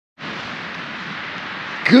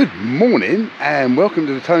Good morning and welcome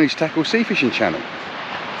to the Tony's Tackle Sea Fishing channel.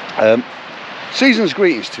 Season's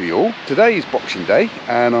greetings to you all. Today is Boxing Day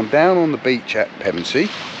and I'm down on the beach at Pevensey,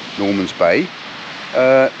 Pevensey Bay,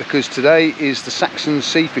 because today is the Saxons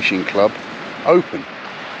Sea Fishing Club Open.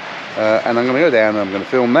 And I'm going to go down and I'm going to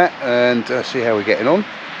film that and see how we're getting on.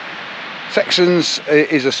 Saxons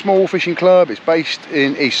is a small fishing club. It's based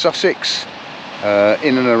in East Sussex,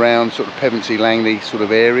 in and around sort of Pevensey, Langney sort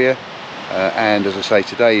of area. And as I say,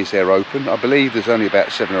 today is their open. I believe there's only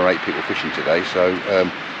about 7 or 8 people fishing today, so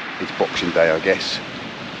it's Boxing Day, I guess.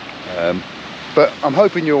 But I'm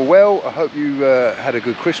hoping you're well. I hope you had a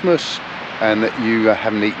good Christmas and that you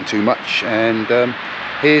haven't eaten too much. And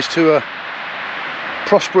here's to a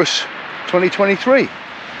prosperous 2023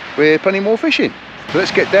 with plenty more fishing. So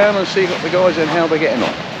let's get down and see what the guys and how they're getting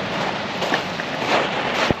on.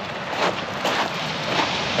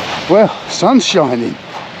 Well, sun's shining.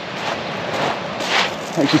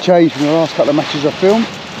 Actually changed from the last couple of matches I filmed.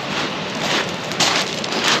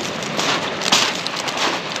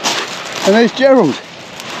 And there's Gerald.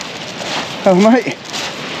 Oh mate.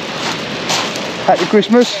 Happy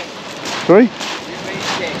Christmas. Sorry?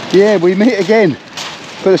 Yeah, we meet again.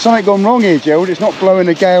 But there's something gone wrong here, Gerald. It's not blowing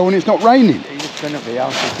a gale and it's not raining. It's going to be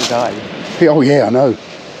after today. Oh yeah, I know.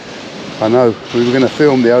 I know. We were going to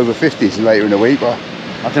film the over 50s later in the week, but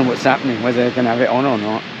I don't know what's happening, whether they're going to have it on or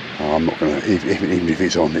not. Oh, I'm not going to, even if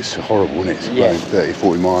it's on, it's horrible, isn't it? It's blowing 30,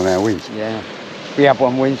 40 mile an hour winds. Yeah. We had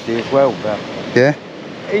one Wednesday as well, but yeah,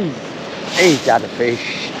 he's had a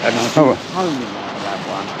fish and I was home in that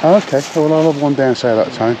one. Oh, okay. Well, I'll have one down say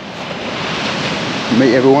that time.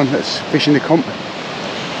 Meet everyone that's fishing the comp.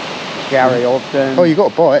 Gary Ogden. Oh, you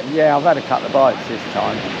got a bite? Yeah, I've had a couple of bites this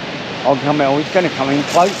time. He's going to come in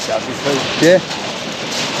closer because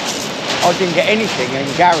I didn't get anything, and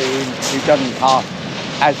Gary, who doesn't pass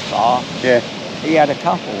as far, he had a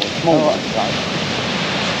couple of small ones. So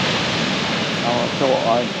I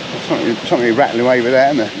thought something rattling away with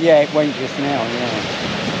that, isn't there? Yeah, it went just now. Yeah.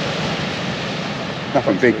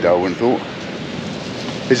 Nothing big though, I wouldn't thought.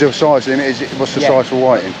 Is there a size limit? What's the size for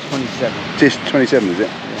whiting? 27. Just 27, is it?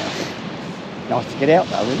 Yeah. Nice to get out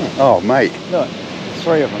though, isn't it? Oh, mate. Look, there's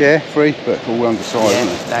 3 of them. Yeah, 3, but all undersized, yeah,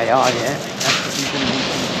 aren't they? They are, yeah. That's what you're going to need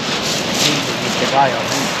today, I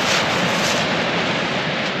think.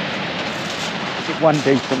 One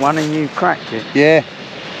decent one and you cracked it. Yeah.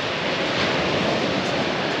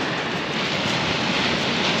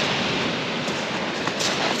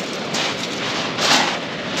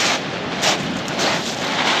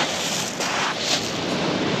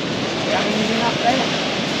 You have anything up there?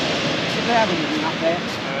 Did they have anything up there?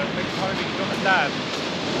 Big Pony's got a dab.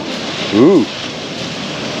 Ooh.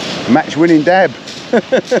 Match winning dab.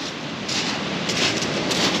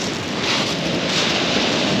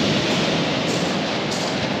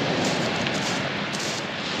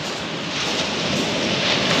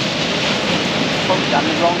 Done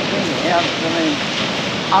the wrong thing here. I mean,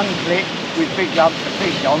 unclipped with big lumps of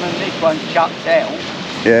fish on, and this one shuts out.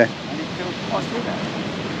 Yeah. And it feels quite good.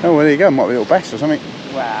 Oh, well, there you go. Might be a little bass or something.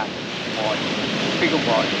 Wow, white. Big and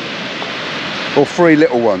white. Or 3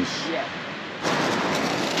 little ones. Yeah.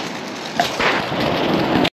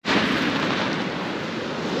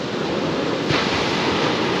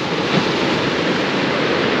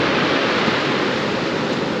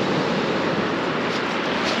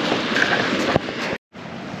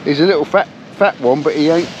 He's a little fat one, but he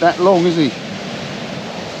ain't that long, is he?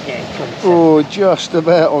 Yeah, 27. Oh, just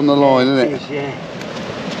about on the line, isn't it? Is, yeah.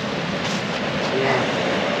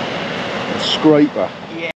 Yeah. A scraper.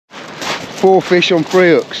 Yeah. 4 fish on 3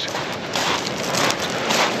 hooks.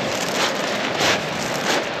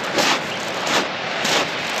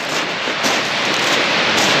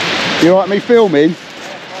 You like me filming?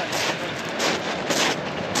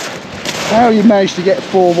 How you managed to get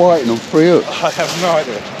 4 whiting on 3 hooks? I have no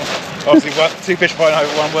idea. Obviously, 2 fish fighting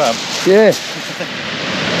over 1 worm. Yeah.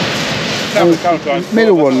 The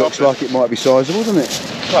middle one looks like it might be sizable, doesn't it?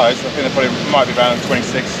 Close. I think they probably might be around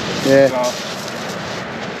 26. Yeah.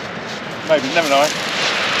 Maybe, never know.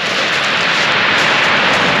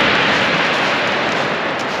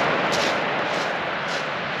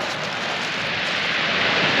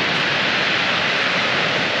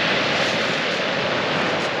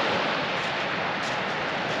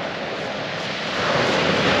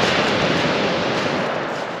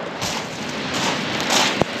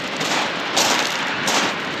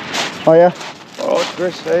 Oh yeah? Alright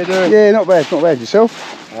Chris, how you doing? Yeah, not bad yourself?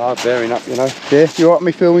 Oh, bearing up, you know. Yeah, you alright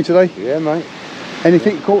me filming today? Yeah, mate.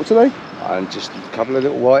 Anything caught today? And just a couple of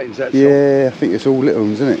little whitings, that's Yeah, I think it's all little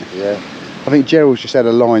ones, isn't it? Yeah. I think Gerald's just had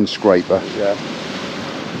a line scraper. Yeah.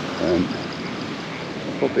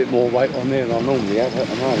 Got a bit more weight on there than I normally have at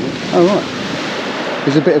the moment. Oh right.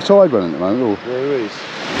 There's a bit of tide running at the moment, or? There is.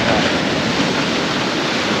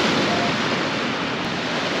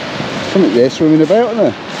 Something there swimming about, isn't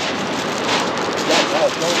there?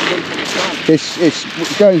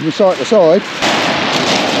 It's going from side to side.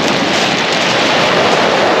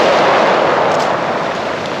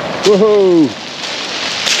 Woohoo!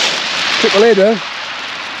 Triple header.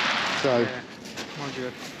 So. Yeah. Mind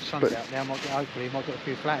you, sun's out now. Hopefully, might get a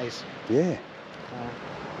few flatties. Yeah.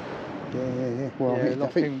 Yeah. Well, yeah, I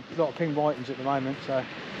think a lot of ping whitings at the moment. So. I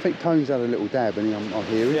think Tone's had a little dab, and I'm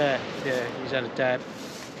hearing. Yeah, he's had a dab.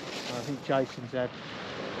 I think Jason's had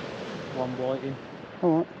one whiting.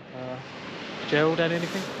 All right. Gerald had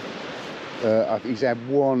anything? He's had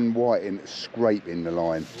one whiting scraping the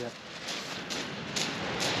line. Yeah.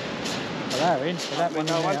 Well, they're in. So that one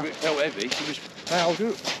No, there. it felt heavy. It was fouled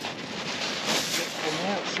up. From the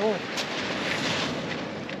outside.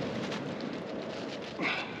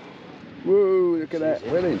 Whoa, look at that.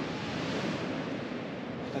 Well in.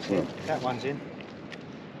 That's it. That one's in.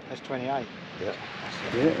 That's 28. Yeah.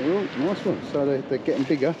 Yeah, well, nice one. So they're getting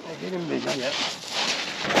bigger. They're getting bigger, yeah.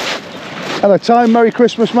 Hello, Tone. Merry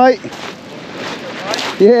Christmas, mate.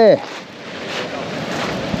 Yeah.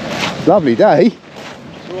 Lovely day.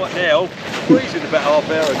 It's right now. Freezing about half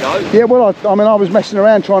hour ago. Yeah, well, I mean, I was messing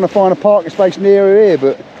around trying to find a parking space nearer here,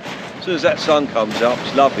 but... As soon as that sun comes up,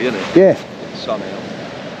 it's lovely, isn't it? Yeah. Get the sun out.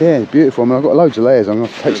 Yeah, beautiful. I mean, I've got loads of layers. I'm going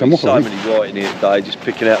to take some off. So many white in here today, just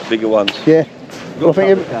picking out the bigger ones. Yeah. Well, I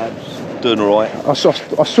think doing all right. I saw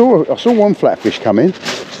one flatfish come in.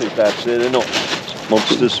 Not too bad, so they're not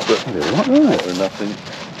monsters, but They're all right, better than nothing.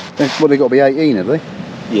 Well, they've got to be 18, have they?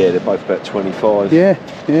 Yeah, they're both about 25. Yeah.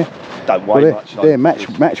 Don't weigh Well, much. they're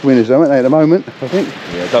match winners, though, aren't they, at the moment, I think?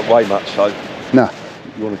 Yeah, don't weigh much, so No.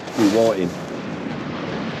 you want to be whiting.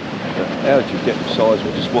 How did you get the size?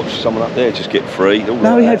 Well, just watch someone up there just get free. All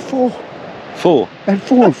No, like he had that. 4. Four. He had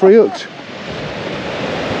 4 and 3 hooks.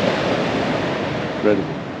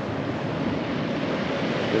 Incredible.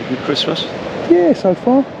 Had a good Christmas? Yeah, so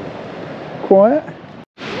far. Quiet.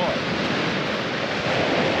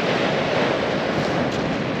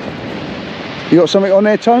 You got something on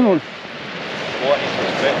there, Tone? Or? White is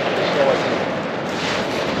just better for the size.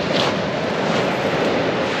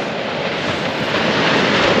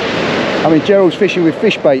 I mean, Gerald's fishing with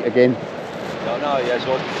fish bait again. I know, he has. I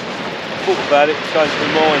thought about it, changed my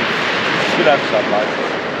mind. Should have some, mate.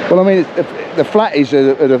 Well, I mean, the flatties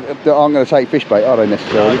that aren't going to take fish bait, are they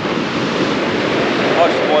necessarily?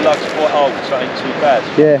 Most of my luck's quite old, so it ain't too bad.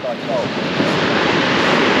 Yeah.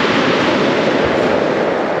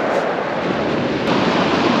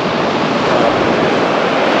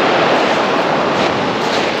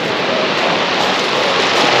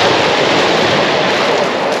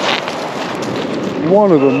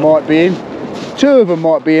 One of them might be in. 2 of them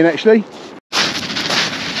might be in, actually.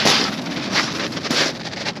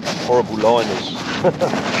 Horrible liners.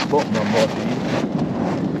 Bottom one might be in.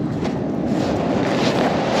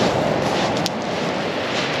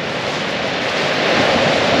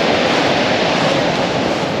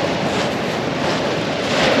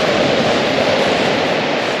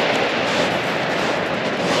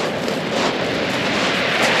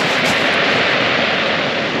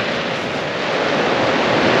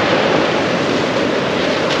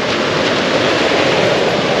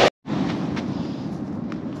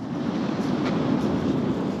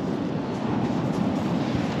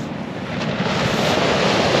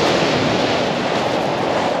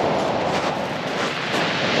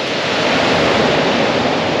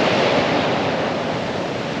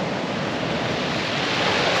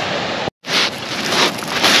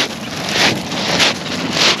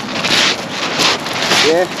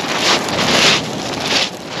 Yeah.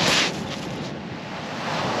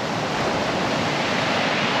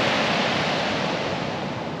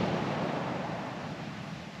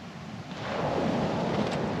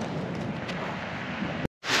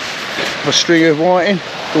 A string of whiting,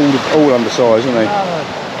 all undersized, aren't they?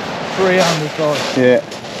 300 guys. Yeah.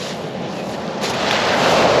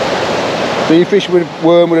 So you fish with a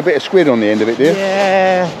worm with a bit of squid on the end of it, do you?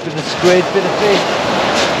 Yeah, bit of squid, bit of fish.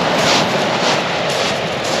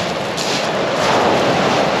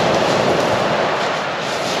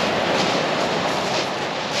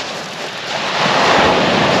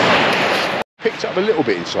 Picked up a little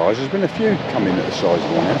bit in size. There's been a few coming at the size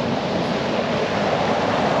of one now.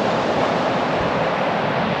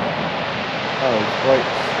 Oh, it's great.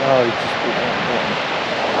 Oh, he just put that bottom.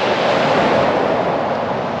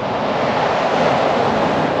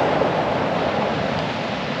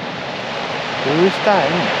 Who is that?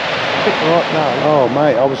 Right, no. Oh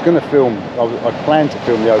mate, I was going to film, I planned to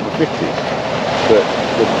film the over 50s, but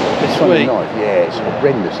the Sunday night, yeah, it's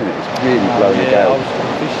horrendous, isn't it? It's really blowing the I gale. was going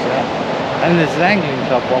to fish that. And there's an angling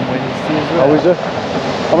club one Wednesday as well. Oh, is there?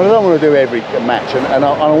 I mean, I don't want to do every match, and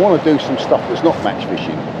I want to do some stuff that's not match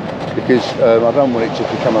fishing, because I don't want it to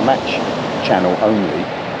become a match channel only.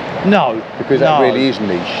 No. Because that really is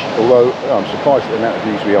niche, although I'm surprised at the amount of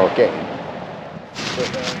views we are getting. But,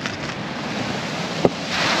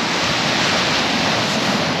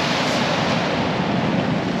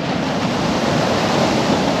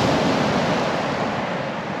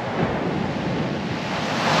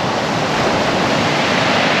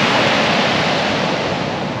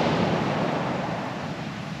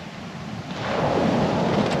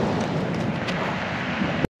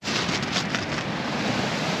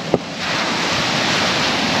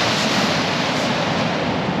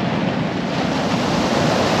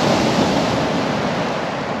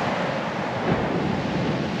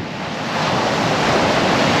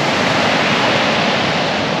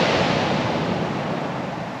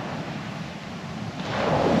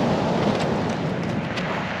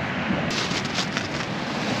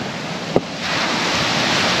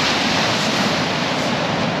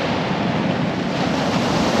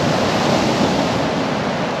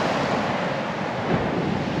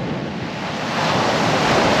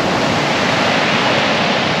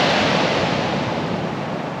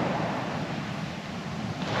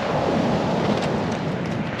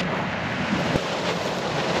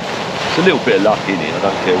 It's a little bit of luck in it, I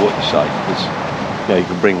don't care what you say, because you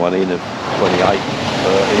can bring one in at 28, 30.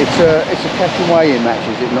 it's a catch and weigh in match,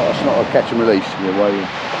 is it not? It's not a catch and release. Yeah, weigh in.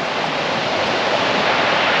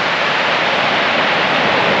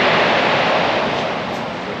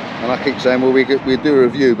 And I keep saying, well, we do a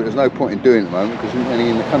review, but there's no point in doing it at the moment because there isn't any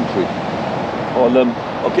in the country.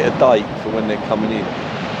 I'll get a date for when they're coming in.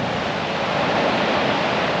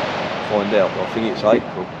 Find out. I think it's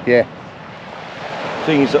April. Yeah.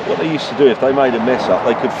 Thing is that what they used to do, if they made a mess up,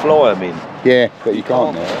 they could fly them in. Yeah, but you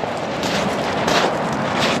can't now.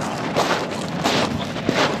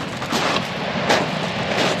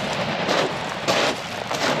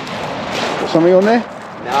 Got something on there?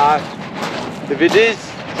 No. If it is,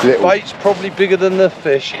 the bait's probably bigger than the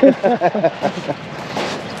fish. He's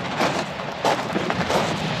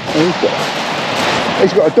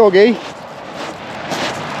got a doggy.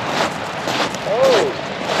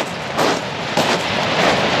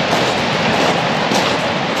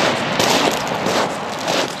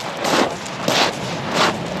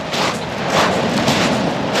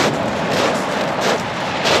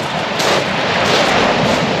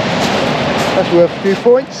 That's worth a few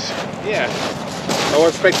points. Yeah. I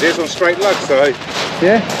expected it on straight lug, so.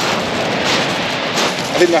 Yeah.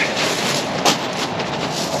 I didn't know. I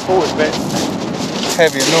thought it was a bit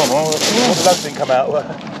heavier than normal. All the lugs didn't come out.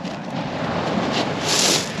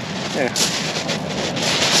 Yeah.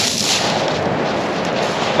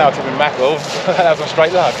 Now it's been mackerel. That was on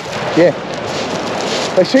straight lug. Yeah.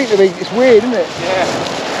 They seem to be, it's weird, isn't it? Yeah.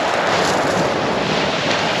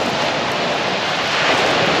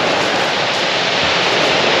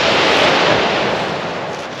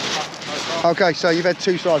 Okay, so you've had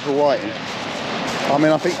two sides of whiting. I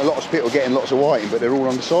mean, I think a lot of spit are getting lots of whiting, but they're all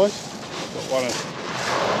undersized. Got one of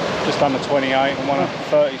just under 28 and one of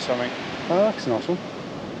 30 something. Oh, that's a nice one.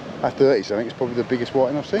 At 30 something, it's probably the biggest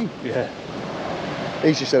whiting I've seen. Yeah.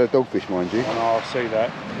 He's just had a dogfish, mind you. I know, I'll see that.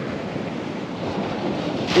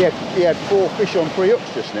 He had 4 fish on 3 hooks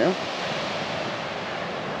just now.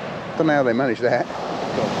 Don't know how they managed that.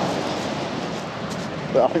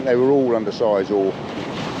 But I think they were all undersized or...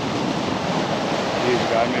 Years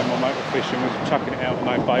ago, me and my mate were fishing, was chucking it out with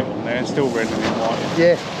no bait on there and still rendering in whiting.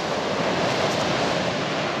 Yeah.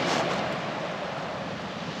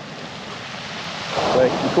 We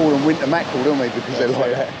call them winter mackerel, don't we, because they're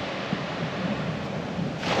like that.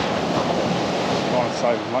 Trying to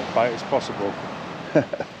save as much bait as possible.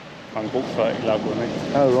 I bought 30 lug with me.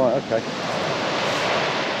 Oh right, okay.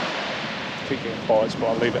 Keep getting bites, but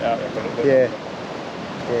I'll leave it out there for a little bit. Yeah.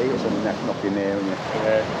 Yeah, you got something that's knocking there, haven't you?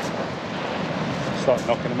 Yeah. Start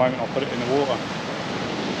knocking the moment I'll put it in the water.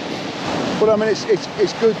 Well, I mean, it's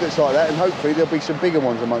good that it's like that, and hopefully there'll be some bigger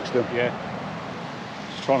ones amongst them. Yeah.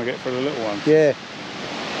 Just trying to get through the little ones. Yeah.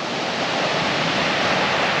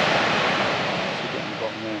 Should get on the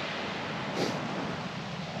bottom there.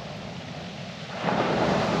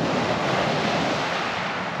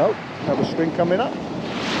 Oh, another string coming up. I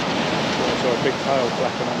saw a big tail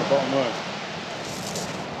flapping on the bottom there.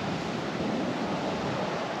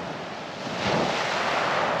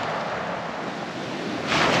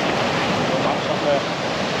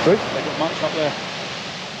 Good. They got much up there.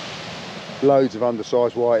 loads of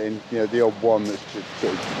undersized whiting, you know, the odd one that's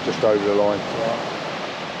sort of just over the line.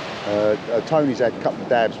 Yeah. Tony's had a couple of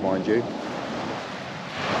dabs, mind you.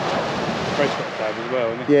 Fred's got a dab as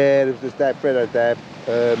well, isn't he? Yeah, there's dab, Fred had a dab.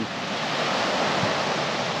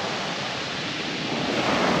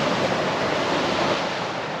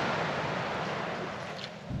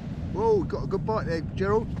 Whoa, got a good bite there,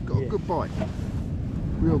 Gerald. Got a good bite.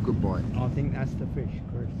 Real good bite. I think that's the fish,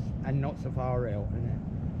 Chris. And not so far out, isn't it?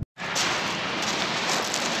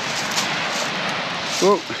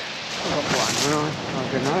 Well, I got one, I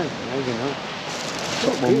don't know, maybe not.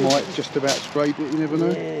 One might just about scrape it, you never know.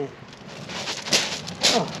 Yeah.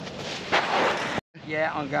 Oh.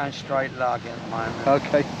 Yeah, I'm going straight lug at the moment.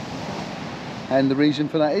 Okay. And the reason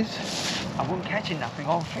for that is? I wasn't catching nothing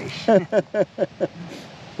on fish.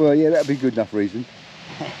 Well, yeah, that'd be good enough reason.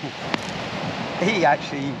 He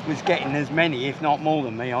actually was getting as many, if not more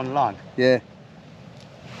than me, on lug. Yeah.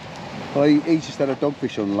 Well, he's just had a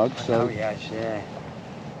dogfish on lug, so... Oh, yes, yeah.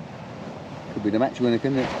 Could be the match winner,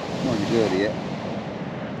 couldn't it? Not as early yet.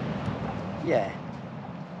 Yeah.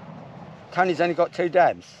 Tony's only got 2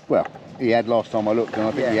 dabs. Well, he had last time I looked, and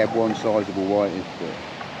I think he had one sizable whiting. But...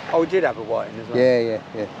 Oh, he did have a whiting as well? Yeah.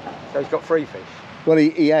 So he's got 3 fish? Well,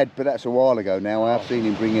 he had, but that's a while ago now. I have seen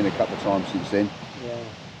him bring in a couple of times since then. Yeah.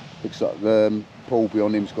 Looks like the pool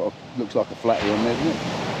beyond him's got looks like a flatty on there, doesn't it?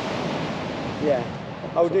 Yeah.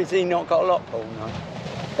 Oh, does he not got a lot, Paul?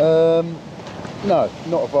 No. No,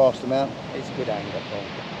 not a vast amount. It's a good angle, Paul.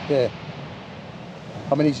 Yeah.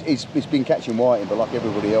 I mean, he's been catching whiting, but like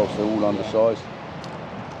everybody else, they're all undersized.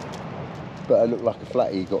 But it looked like a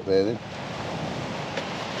flatty he got there then.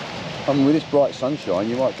 I mean, with this bright sunshine,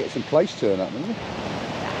 you might get some place turn up, wouldn't you?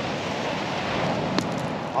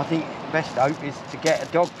 I think the best hope is to get a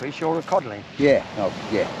dogfish or a codling. Yeah, oh,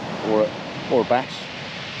 yeah, or a bass.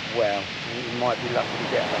 Well, you might be lucky to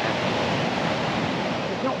get that.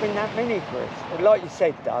 There's not been that many, Chris. Like you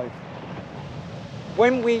said, though,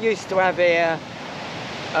 when we used to have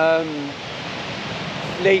our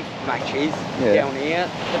league matches down here,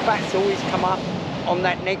 the bass always come up on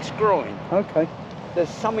that next groin. Okay. There's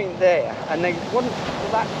something there, and they wasn't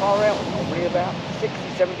that far out, probably about 60,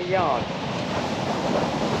 70 yards.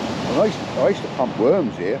 Well, I used to pump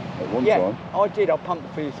worms here at one time. Yeah, I did. I pumped a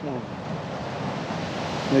few this morning.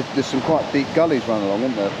 There's some quite deep gullies running along,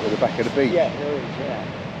 isn't there, at the back of the beach? Yeah, there is, yeah.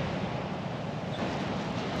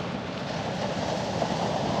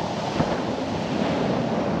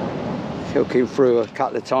 Hooking through a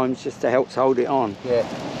couple of times just to help hold it on. Yeah.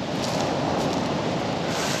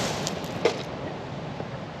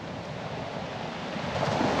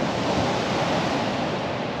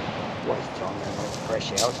 Waste time with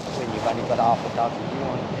fresh out when you've only got half a dozen.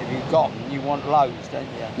 If you've got them, you want loads, don't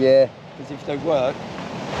you? Yeah. Because if they work,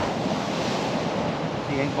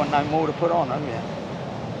 you ain't got no more to put on, have you?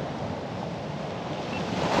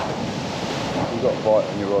 You've got a bite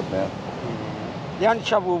on your rod now. The only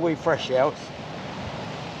trouble with fresh outs,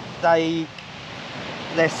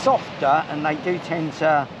 they're softer and they do tend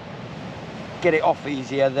to get it off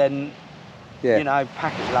easier than, you know,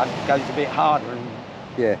 packet lug. It goes a bit harder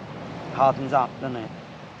and hardens up, doesn't it?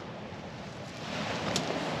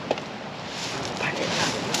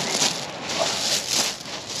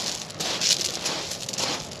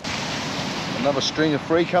 Another string of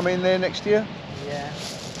 3 coming in there next year? Yeah.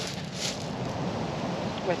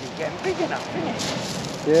 Well, it's getting big enough, isn't it?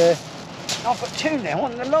 Yeah. I've got 2 now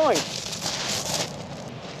on the line.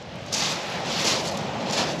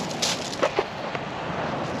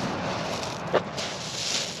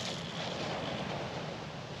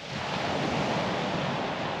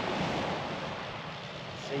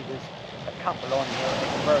 See, there's a couple on here that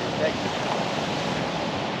are very big.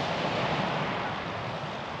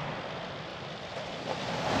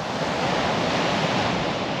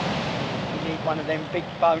 One of them big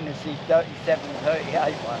bonuses, 37,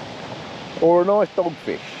 38 ones. Or a nice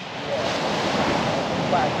dogfish.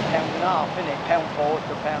 Yeah. Well, it's £1.50, isn't it? £1.40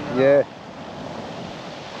 to £1.50. Yeah.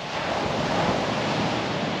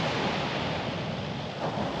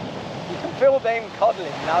 You can feel them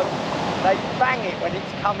coddling, though. They bang it when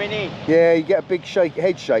it's coming in. Yeah, you get a big shake,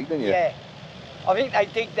 head shake, don't you? Yeah. I think they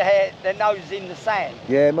dig their nose in the sand.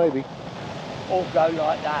 Yeah, maybe. Or go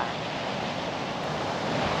like that.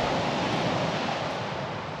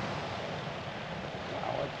 I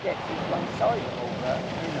guess it's one sizable, but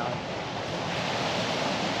you know.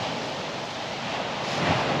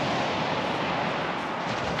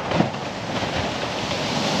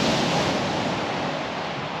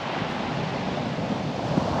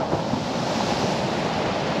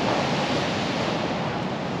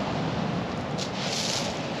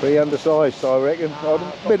 3 undersized, I reckon. The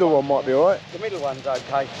middle one might be alright. The middle one's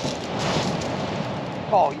okay.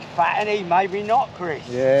 Oh, he's fat, and he maybe not, Chris.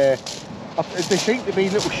 Yeah. They seem to be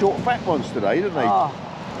little short fat ones today, don't they? Oh,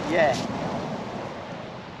 yeah.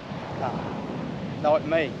 Oh, like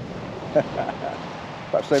me.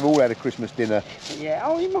 Perhaps they've all had a Christmas dinner. Yeah,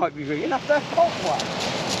 oh, he might be big enough to have pot one.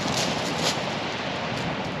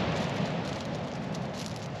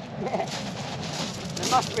 Yeah. They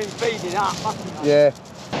must have been feeding up, mustn't they? Yeah.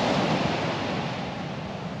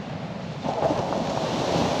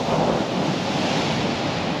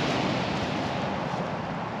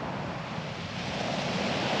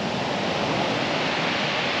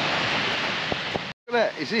 Look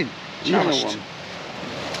at that, it's in. Another Just. one.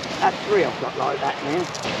 That's 3 I've got like that now.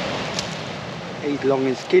 He's long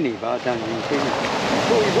and skinny, but I don't think he's. I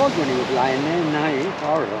thought he was when he was laying there. No, he ain't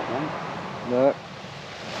far off, man. No.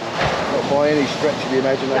 Not by any stretch of the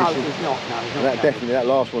imagination. No, he's not. No, he's not. That definitely, that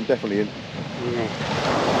last one definitely isn't. Yeah.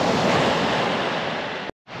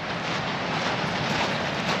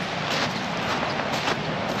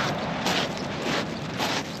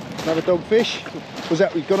 Another dogfish. Was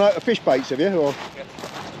that, we've gone out of fish baits, have you? Or? Yeah.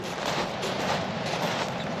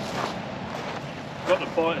 Got the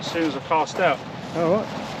bite as soon as I cast out. All right.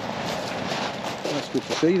 That's good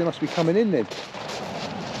to see. They must be coming in then.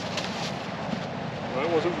 Well,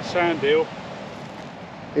 it wasn't the sand eel.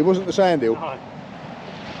 It wasn't the sand eel? No. Well,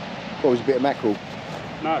 it was a bit of mackerel.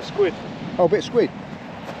 No, squid. Oh, a bit of squid.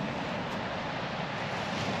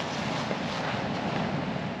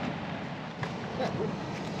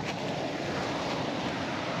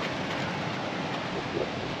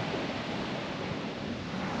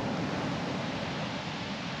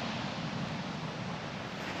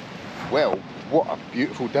 Well, what a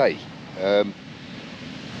beautiful day.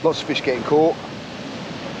 Lots of fish getting caught.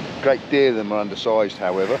 A great deal of them are undersized,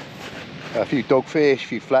 however. A few dogfish, a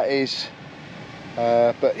few flatties.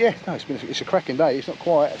 But yeah, no, it's a cracking day. It's not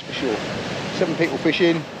quiet, that's for sure. 7 people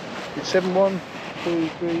fishing. It's 7, 1, 2,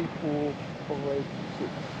 3, 4, 5,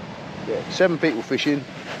 6. Yeah, 7 people fishing.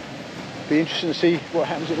 Be interesting to see what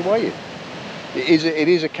happens at the weigh-in. It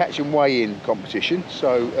is a catch and weigh-in competition,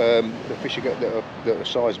 so the fish that are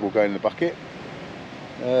sizable go in the bucket.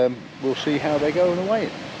 We'll see how they go on the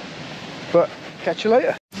weigh-in. But catch you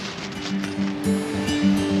later.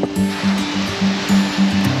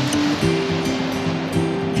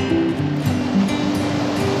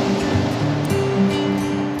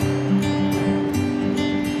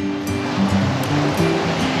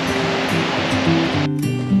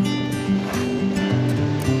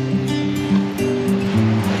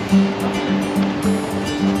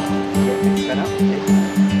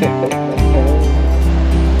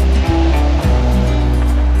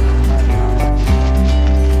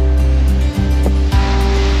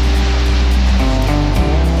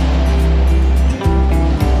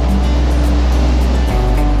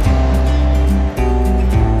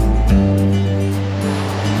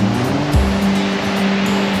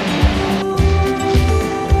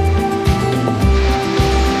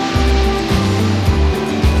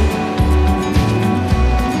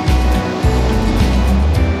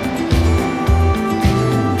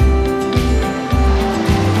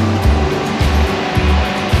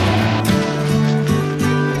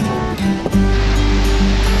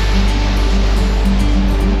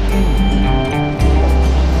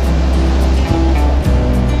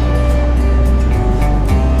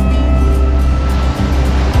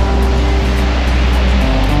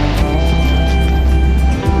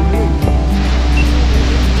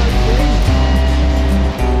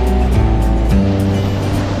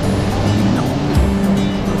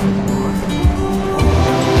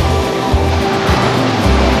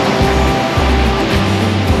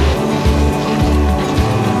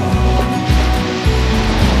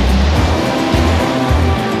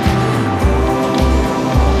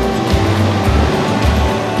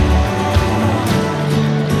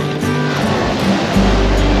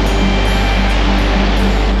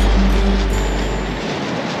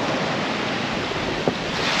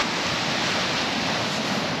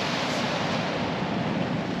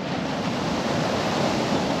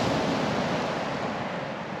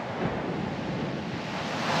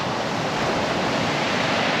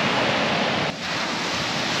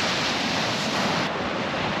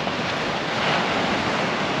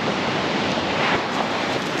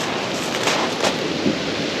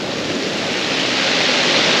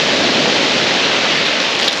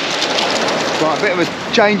 Right, a bit of a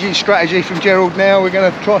change in strategy from Gerald now. We're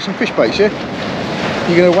going to try some fish baits, yeah?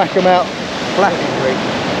 You're going to whack them out? Flapping rig,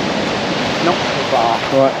 not the bar.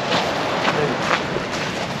 Right.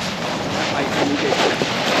 That makes any difference.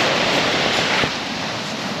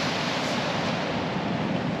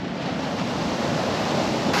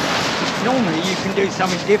 normally you can do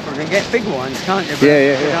something different and get bigger ones, can't you? But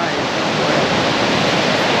yeah.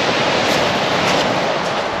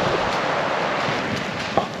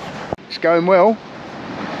 It's going well.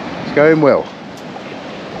 It's going well.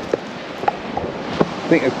 I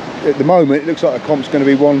think at the moment it looks like the comp's going to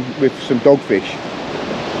be one with some dogfish.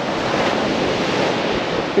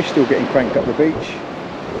 Fish still getting cranked up the beach,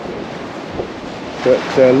 but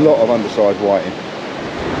a lot of undersized whiting.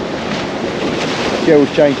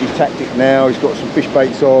 Gerald's changed his tactic now. He's got some fish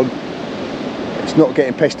baits on. It's not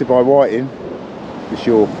getting pestered by whiting for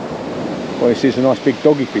sure. Well, this is a nice big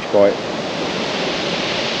doggy fish bite.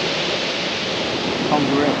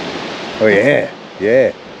 Oh yeah,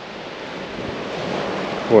 yeah.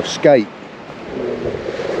 Or a skate.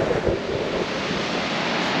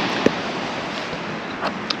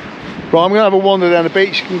 Right, I'm going to have a wander down the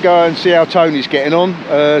beach. You can go and see how Tony's getting on.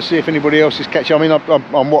 See if anybody else is catching. I mean,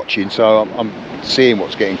 I'm watching, so I'm seeing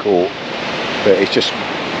what's getting caught. But it's just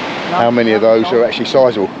how many of those are actually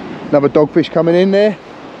sizable. Another dogfish coming in there.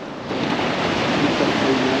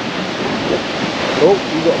 Oh,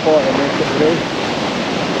 you got a bite on there.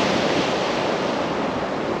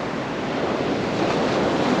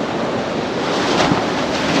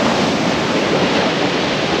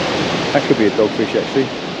 That could be a dogfish actually.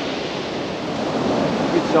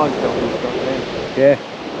 Good size dogfish got there. Yeah.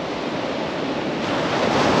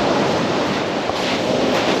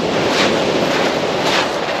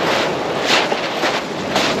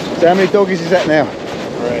 So how many doggies is that now?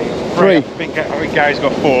 Three. I think Gary's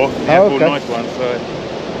got 4. Oh, Yeah, okay. 4 nice ones. So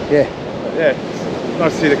Yeah. yeah, it's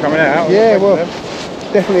nice to see they're coming out. Yeah, well,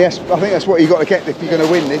 definitely. I think that's what you got to get if you're going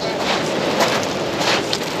to win this.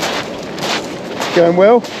 Going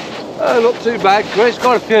well? Not too bad, Chris.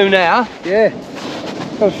 Got a few now. Yeah.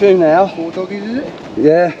 Got a few now. 4 doggies, is it?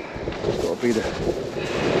 Yeah. It's got to be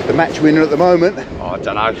the match winner at the moment. Oh, I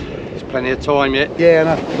don't know. There's plenty of time yet. Yeah, I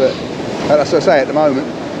know, but that's what I say at the moment.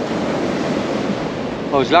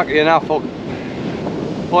 I was lucky enough.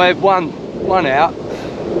 I had one out,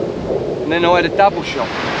 and then I had a double shot.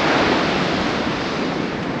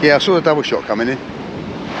 Yeah, I saw the double shot coming in.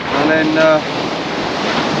 And then I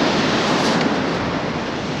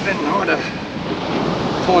had a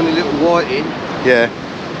tiny little white in. Yeah.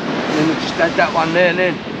 And then I just had that one there and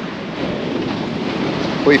then.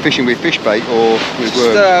 Were you fishing with fish bait or with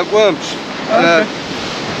worms? Just worms. Okay.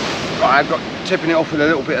 I got tipping it off with a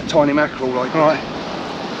little bit of tiny mackerel, like. Right.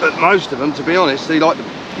 But most of them, to be honest, they like to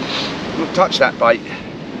not touch that bait.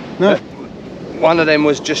 No. One of them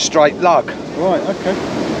was just straight lug. Right. Okay.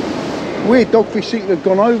 Weird, dogfish seem to have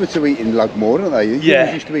gone over to eating lug more, don't they? Yeah.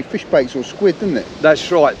 It used to be fish baits or squid, didn't it?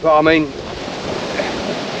 That's right. But I mean,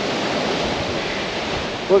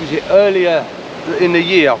 what was it? Earlier in the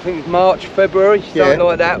year, I think it was March, February, something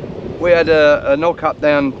like that. We had a knock up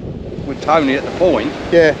down with Tony at the point.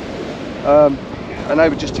 Yeah. And they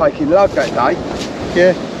were just taking lug that day.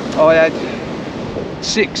 Yeah. I had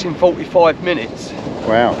 6 in 45 minutes.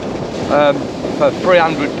 Wow. For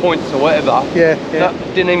 300 points or whatever. Yeah. No,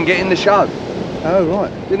 didn't even get in the show. Oh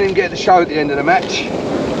right. Didn't even get the show at the end of the match.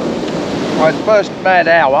 I had the first mad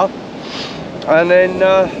hour, and then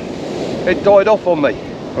it died off on me.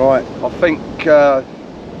 Right. I think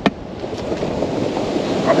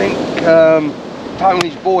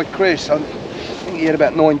Tony's boy Chris, I think he had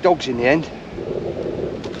about 9 dogs in the end.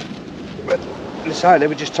 But let's say they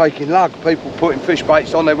were just taking lug. People putting fish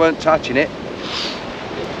baits on, they weren't touching it.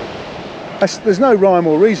 There's no rhyme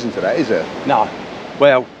or reason to that, is there? No.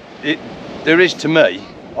 Well, there is to me.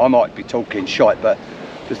 I might be talking shite, but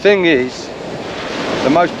the thing is, the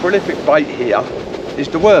most prolific bait here is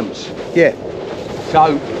the worms. Yeah.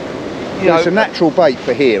 So, you know, it's a natural bait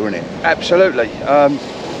for here, isn't it? Absolutely.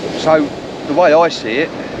 So the way I see it,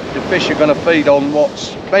 the fish are going to feed on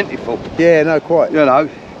what's plentiful. Yeah, no, quite. You know,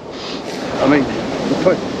 I mean,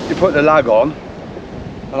 you put the lug on,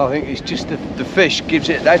 and I think it's just the fish gives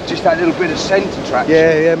it that little bit of scent attraction.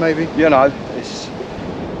 Yeah, maybe. You know, it's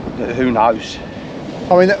who knows.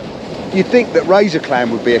 I mean, you'd think that razor clam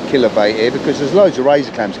would be a killer bait here because there's loads of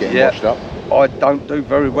razor clams getting washed up. I don't do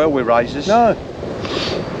very well with razors. No.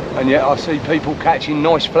 And yet I see people catching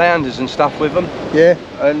nice flounders and stuff with them. Yeah.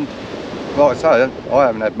 And like I say, I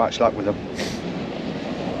haven't had much luck with them.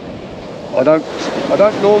 I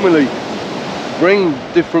don't normally bring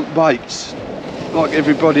different baits like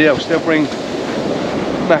everybody else. They'll bring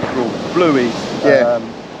mackerel, blueies,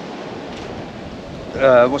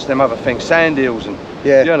 what's them other things, sand eels, and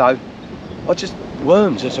you know,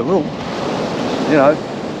 worms as a rule. You know.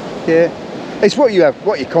 Yeah. It's what you're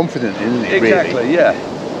confident in, isn't it? Exactly. Really? Yeah.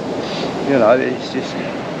 You know, it's just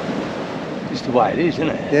the way it is, isn't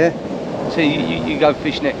it? Yeah. See, you go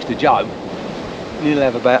fish next to Joe, and he'll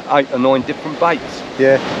have about 8 or 9 different baits.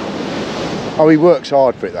 Yeah. Oh, he works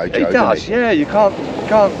hard for it though, Joe. He does, yeah. You can't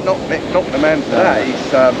knock the man for that.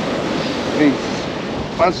 He's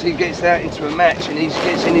once he gets out into a match and he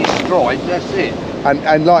gets in his stride, that's it.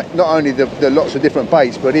 And like not only the lots of different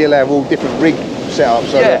baits, but he'll have all different rig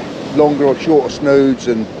setups, so Yeah. longer or shorter snoods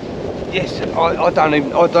and. Yes, I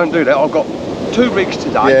don't do that. I've got 2 rigs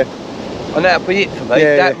today. Yeah. And that'll be it for me.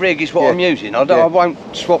 Yeah, that yeah. rig is what Yeah. I'm using. I Yeah. won't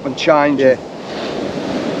swap and change. Yeah.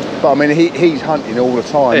 But I mean, he's hunting all the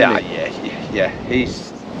time. Yeah, isn't he? yeah.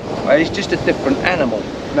 He's just a different animal.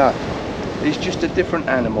 No. He's just a different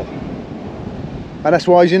animal. And that's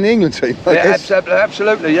why he's in the England team. I Yeah, guess.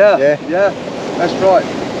 absolutely. Yeah. Yeah. Yeah. That's right.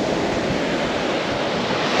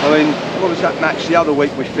 I mean, what was that match the other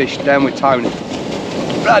week we fished down with Tony?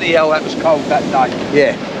 Bloody hell, that was cold that day.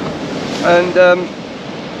 Yeah. And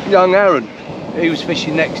young Aaron, he was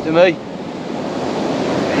fishing next to me.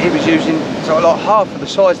 He was using sort of like half of the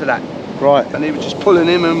size of that. Right. And he was just pulling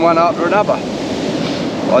him in one after another.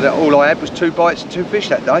 All I had was 2 bites and 2 fish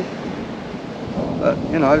that day. But,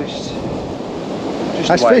 you know, it's just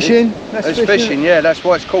That's the way it is. fishing. That's fishing, yeah. That's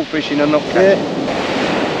why it's called fishing and not catching.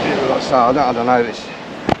 Yeah. Like I say, I don't know. It's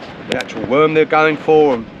the actual worm they're going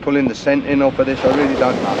for and pulling the scent in off of this. I really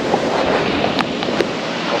don't know.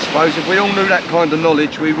 I suppose if we all knew that kind of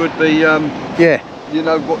knowledge, we would be, Yeah. you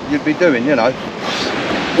know what you'd be doing, you know.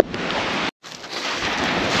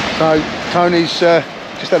 So Tony's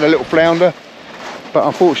just had a little flounder, but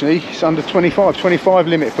unfortunately it's under 25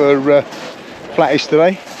 limit for flattish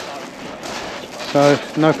today. So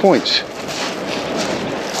no points.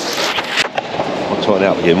 I'll tighten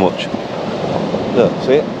out again, watch. Look,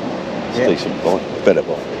 see it? It's Yeah. a decent bite, better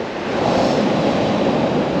bite.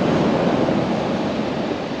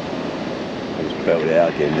 I just belted it out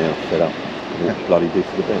again now, fed up. What bloody do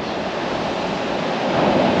for the best.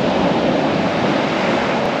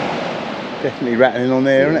 Definitely rattling on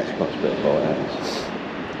there, isn't It's it? much better bite out.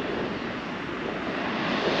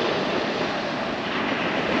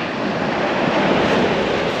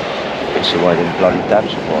 It's the way them bloody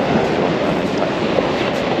dabs are biting.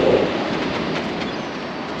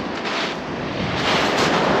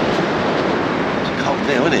 It's cold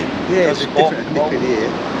now, isn't it? Yeah, it's a different nip in here.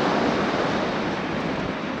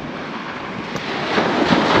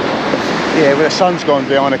 Yeah, but the sun's gone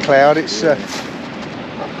behind a cloud. It's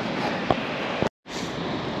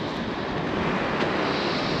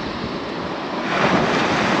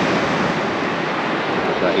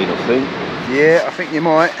That in, I think. yeah, I think you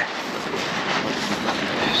might.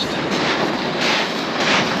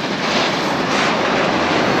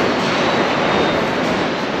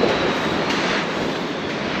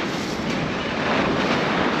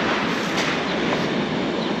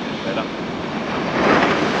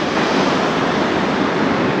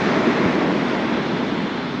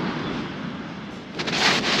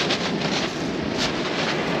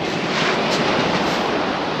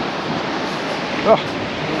 Oh,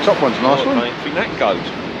 top one's a nice one. I think that goes.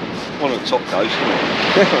 One at the top goes, doesn't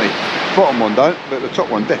it? Definitely. Bottom one don't, but the top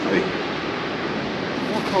one definitely.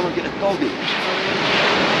 Why can't I get a dog in?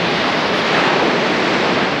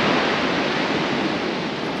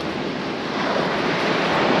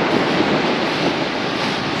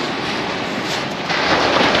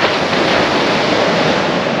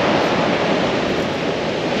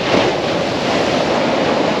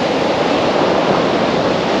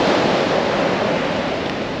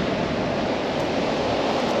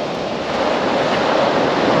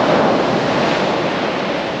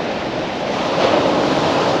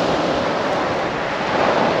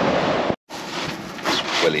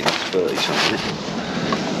 Well in 30 something.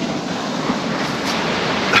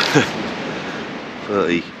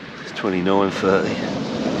 30, 29, 30.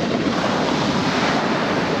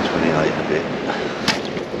 28 a bit.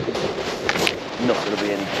 Not going to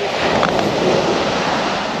be any good.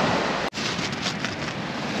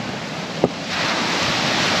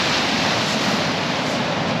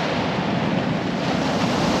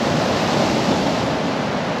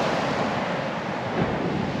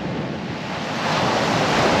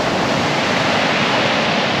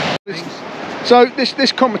 So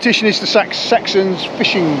this competition is the Saxons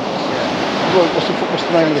Fishing. What's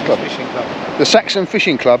the name of the club? Fishing club. The Saxon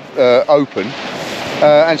Fishing Club Open,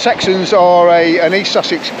 and Saxons are an East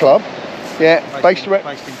Sussex club. Yeah, based in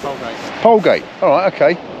Polegate. Polegate. All right,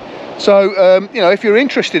 okay. So you know, if you're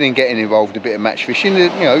interested in getting involved in a bit of match fishing, you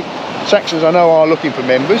know, Saxons I know are looking for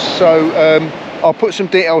members. So I'll put some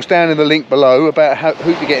details down in the link below about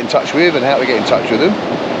who to get in touch with and how to get in touch with them.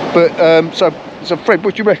 But so Fred,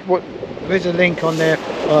 what do you reckon? What? There's a link on there.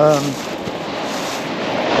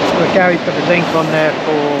 Well, Gary put the link on there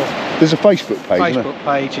for There's a Facebook page, isn't Facebook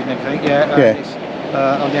page and everything. Yeah. Yeah. It's,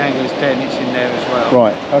 on the Anglers Den, it's in there as well.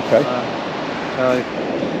 Right. Okay. So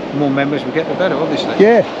the more members we get, the better, obviously.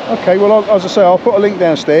 Yeah. Okay. Well, as I say, I'll put a link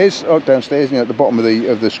downstairs, at the bottom of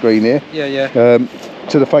the screen here. Yeah. Yeah.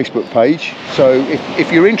 To the Facebook page. So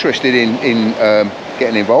if you're interested in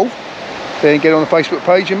getting involved, then get on the Facebook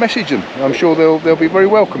page and message them. I'm sure they'll be very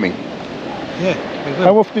welcoming. Yeah. We will.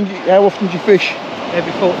 How often do you fish?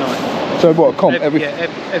 Every fortnight. So what? Every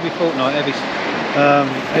fortnight.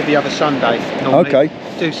 Every other Sunday. Normally. Okay.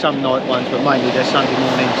 Do some night ones, but mainly they're Sunday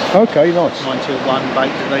mornings. Okay. Nice. 9 till 1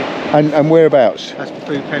 basically. And whereabouts? That's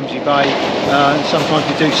through Pevensey Bay. And sometimes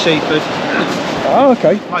we do Seaford. Oh,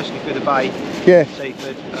 okay. Mostly through the bay. Yeah.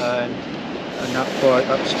 Seaford and up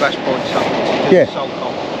Splash Point, something to do Yeah.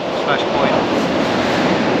 Salcombe, Splash Point.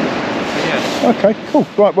 But yeah. Okay, cool.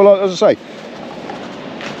 Right, well, as I say,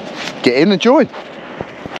 get in and join.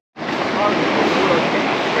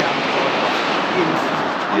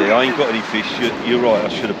 Yeah, I ain't got any fish. You're right, I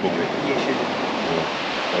should have brought it. You should.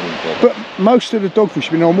 But most of the dogfish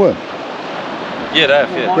have been on worm. Yeah, they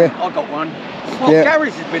have, yeah. I got one. Well, Yeah.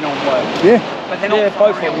 Gary's has been on work, Yeah. but they're not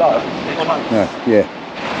both far on out. low. They're close. No, yeah.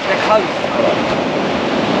 They're close.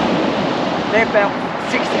 They're about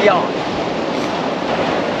 60 yards.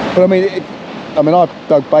 But I mean, I've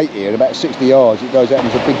dug bait here, and about 60 yards, it goes out and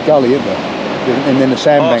there's a big gully, isn't there? And then the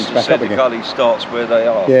sandbank's Parson back said up the again. gully starts where they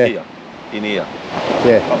are, Yeah. here, in here.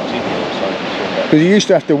 Yeah. Comes in here, so it's Because you used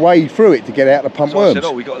to have to wade through it to get out the pump so I worms. said,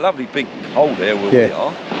 oh, we've got a lovely big hole there where Yeah. we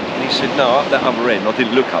are. And he said, no, up that other end. I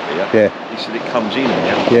didn't look up here. Yeah. He said, it comes in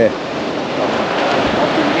here. Yeah.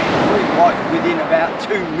 I've been getting through like within about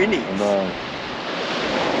 2 minutes. No.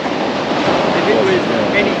 If it was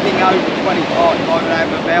anything over 25, I would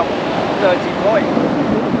have about 35.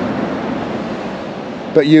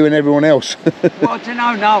 But you and everyone else. Well, I don't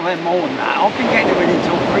know, no, they're more than that. I've been getting them in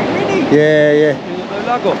until 3 minutes. Yeah, yeah. No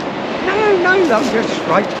lug on. No, just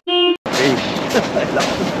straight fish.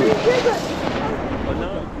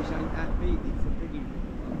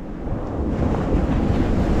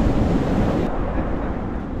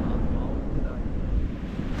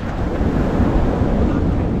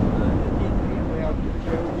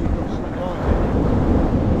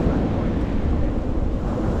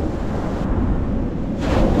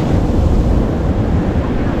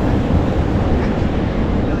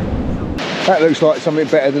 That looks like something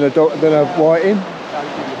better than a whiting.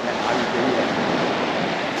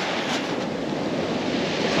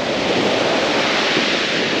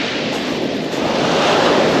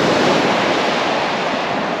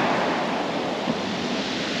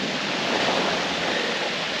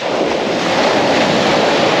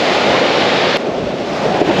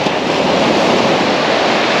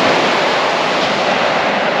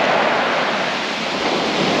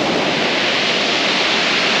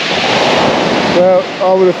 Well,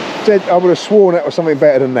 I would have sworn that was something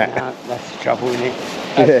better than that. No, that's the trouble, isn't it?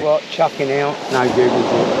 That's what chucking out, no good, is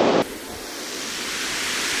it?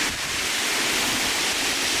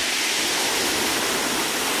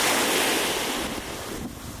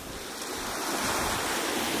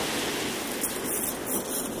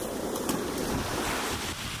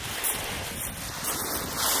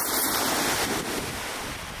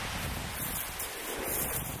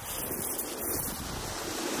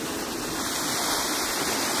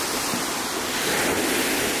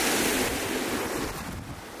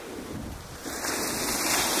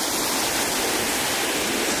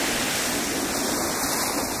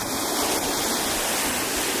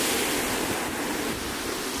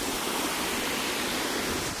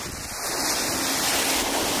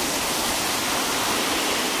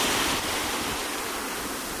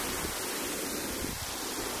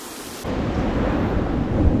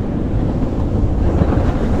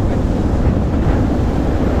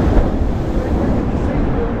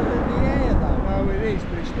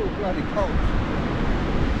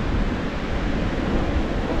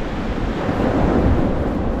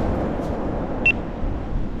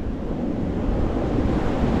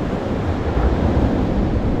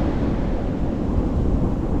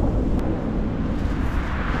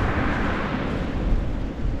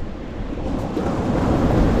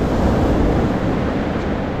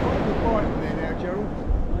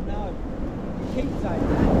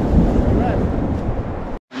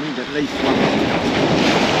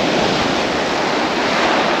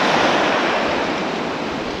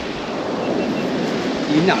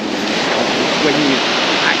 You know, when you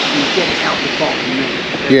actually get it out the bottom,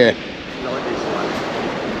 Yeah. like this one,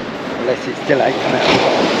 unless it still ain't come out the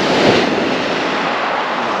bottom.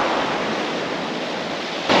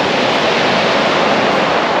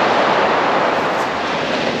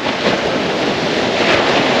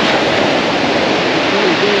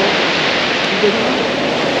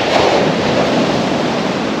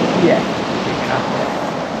 Yeah. Big enough, yeah.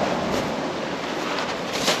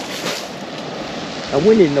 And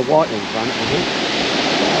winning the white in front, I think.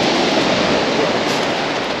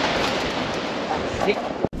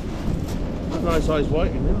 Nice size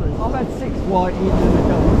whiting, isn't it? I've had 6 whiteys and a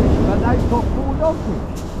dogfish, but they've got 4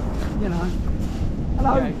 dogfish. You know.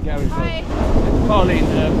 Hello. Yeah, Gary's Hi. Pauline,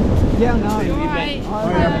 yeah, no. you Right.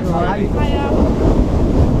 met. Hiya.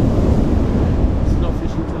 It's not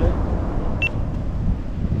fishing today.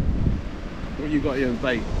 What you got here in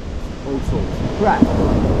bait? All sorts. Right.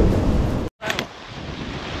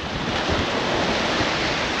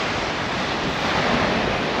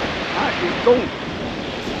 It's gone.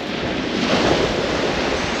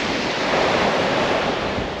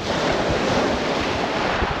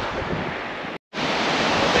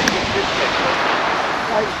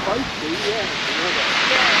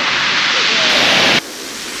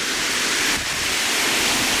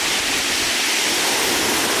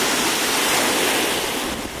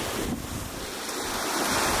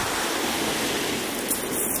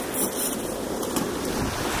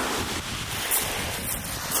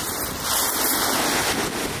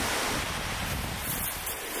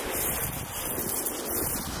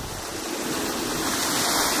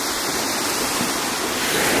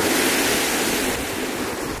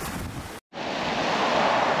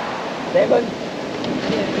 Seven.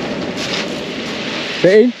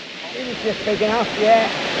 Fit in? It's just big enough, yeah.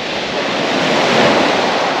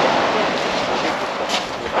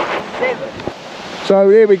 7. So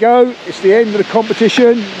here we go, it's the end of the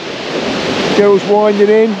competition. Gerald's winding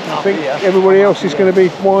in. I think everybody else is going to be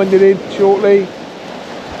winding in shortly.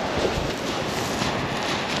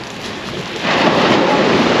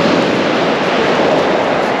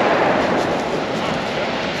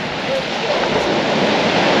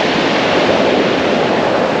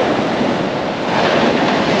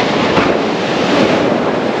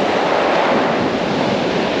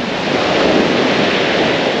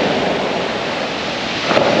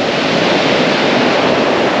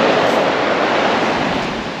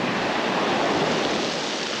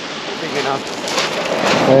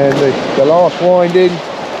 And the last wind in,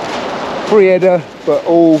 3-header, but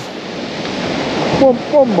all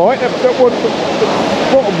one might, the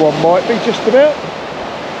bottom one might be just about.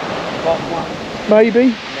 Bottom one? Maybe.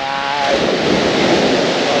 No.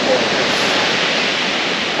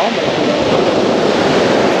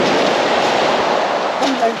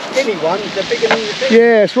 Some of those skinny ones are bigger than the big.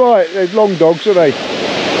 Yeah, that's right, they're long dogs, are they?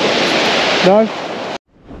 No?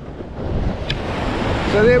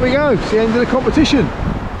 So there we go, it's the end of the competition.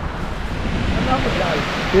 Another day.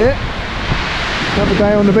 Yeah, another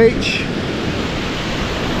day on the beach.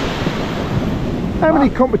 How many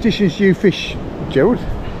competitions do you fish, Gerald?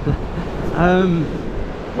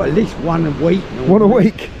 Well, at least one a week. Normally. One a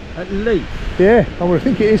week? At least. Yeah, I would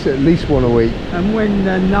think it is at least one a week. And when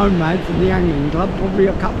the Nomads and the Angling Club, probably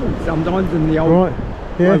a couple sometimes, in the old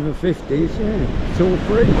over 50s, yeah, 2 or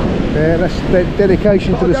 3. Yeah, that's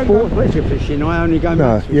dedication to the sport. I don't go pleasure fishing, I only go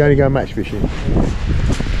match fishing. You only go match fishing.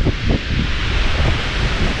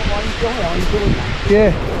 I enjoy that.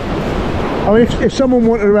 Yeah. I mean, if someone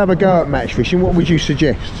wanted to have a go at match fishing, what would you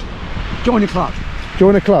suggest? Join a club.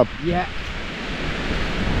 Join a club? Yeah.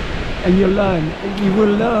 And you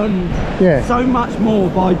will learn so much more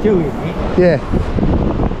by doing it. Yeah.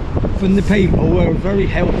 From the people who are very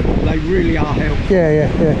helpful, they really are helpful. Yeah.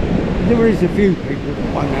 There is a few people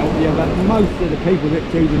that won't help you, but most of the people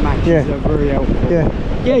that do the matches are very helpful.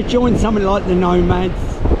 Yeah, join something like the Nomads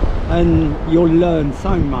and you'll learn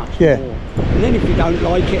so much more. And then if you don't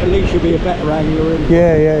like it, at least you'll be a better angler.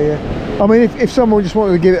 Yeah. I mean, if someone just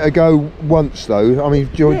wanted to give it a go once though, I mean,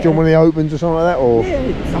 do you want one of the opens or something like that? Or?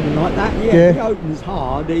 Yeah, something like that, yeah. If the open's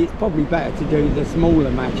hard, it's probably better to do the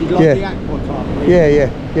smaller matches, like the Aqua Club. Really.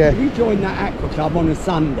 Yeah. If you join that Aqua Club on a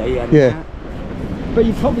Sunday and that, but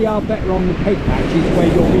you probably are better on the peg matches where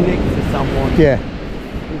you'll be next to someone. Yeah.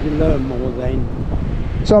 Because you learn more then.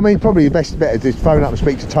 So I mean, probably the better to phone up and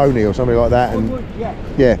speak to Tony or something like that.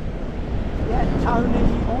 Yeah, Tony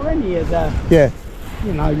or any of the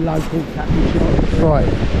you know, local tackle shops. Right.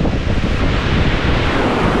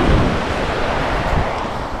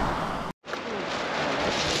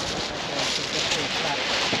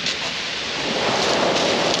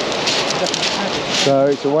 So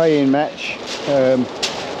it's a weigh-in match.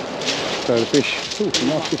 So the fish, some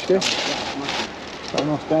nice fish there. Got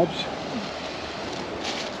nice dabs.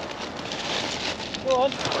 Go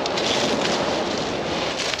on.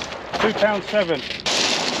 £2.7.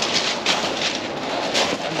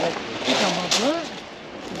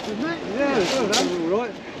 Yeah, well done. All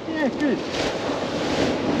right. Yeah, good.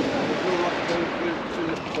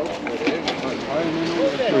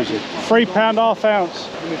 Where is it? £3 half ounce.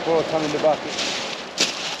 Give me 4 ton in the bucket.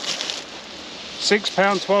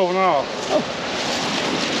 £6 12 and a half.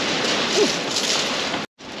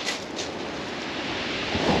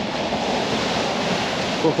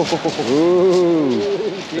 Ooh.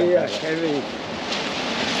 Yeah, heavy.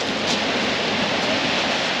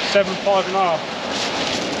 7 5 and a half.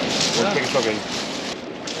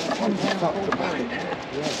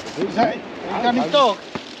 Is that his dog?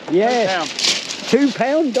 Yeah.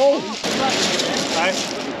 £2 dog. Okay.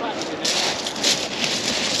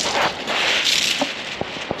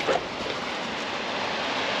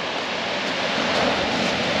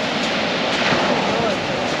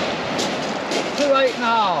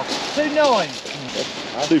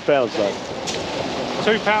 £2 though.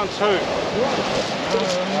 £2 2.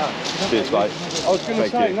 Cheers, mate. I was going to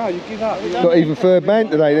say, no, you give up. Not even third man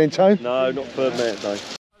today then, Tone? No, not third man today.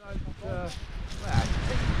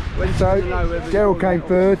 So, Gerald came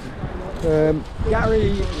third, Gary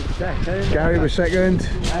was second. Gary was second,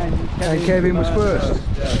 and Kevin was first.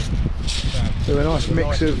 So a nice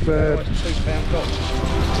mix of, £2 dog.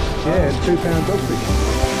 yeah, £2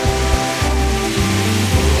 dogfish.